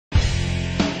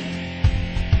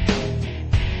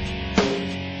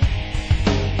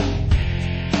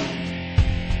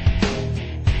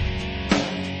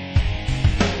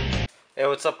Hey,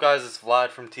 what's up guys, it's Vlad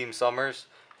from Team Summers,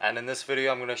 and in this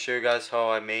video I'm going to show you guys how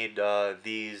I made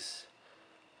these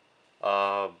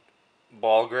ball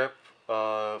grip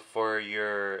for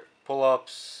your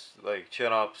pull-ups, like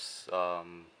chin-ups,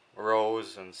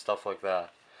 rows and stuff like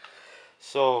that.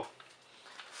 So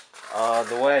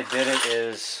the way I did it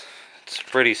is, it's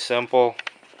pretty simple.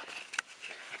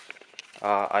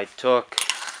 I took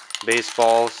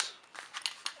baseballs,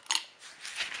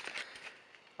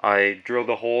 I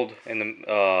drilled a hole in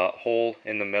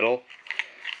the middle.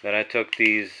 Then I took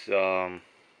these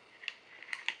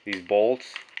bolts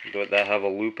that have a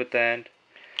loop at the end,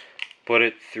 put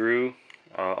it through.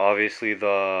 Obviously,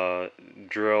 the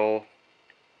drill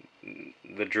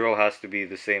has to be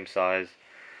the same size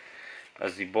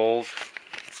as the bolt.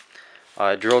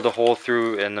 I drilled a hole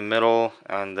through in the middle,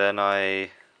 and then I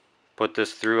put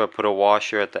this through. I put a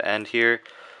washer at the end here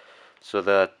so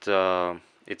that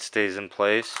it stays in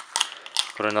place.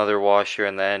 Put another washer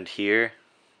in the end here.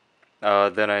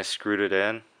 Then I screwed it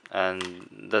in, and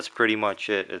that's pretty much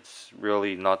it. It's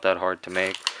really not that hard to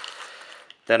make.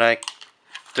 Then I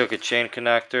took a chain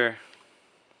connector,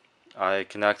 I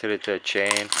connected it to a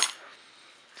chain,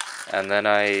 and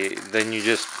then you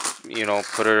just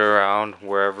put it around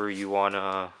wherever you want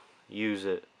to use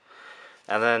it.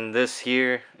 And then this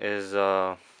here is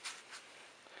a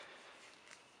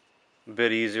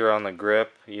bit easier on the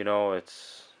grip.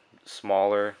 It's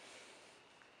smaller,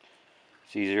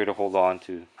 it's easier to hold on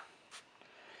to.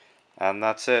 And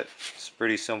that's it. It's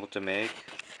pretty simple to make,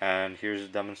 and here's a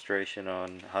demonstration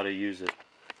on how to use it.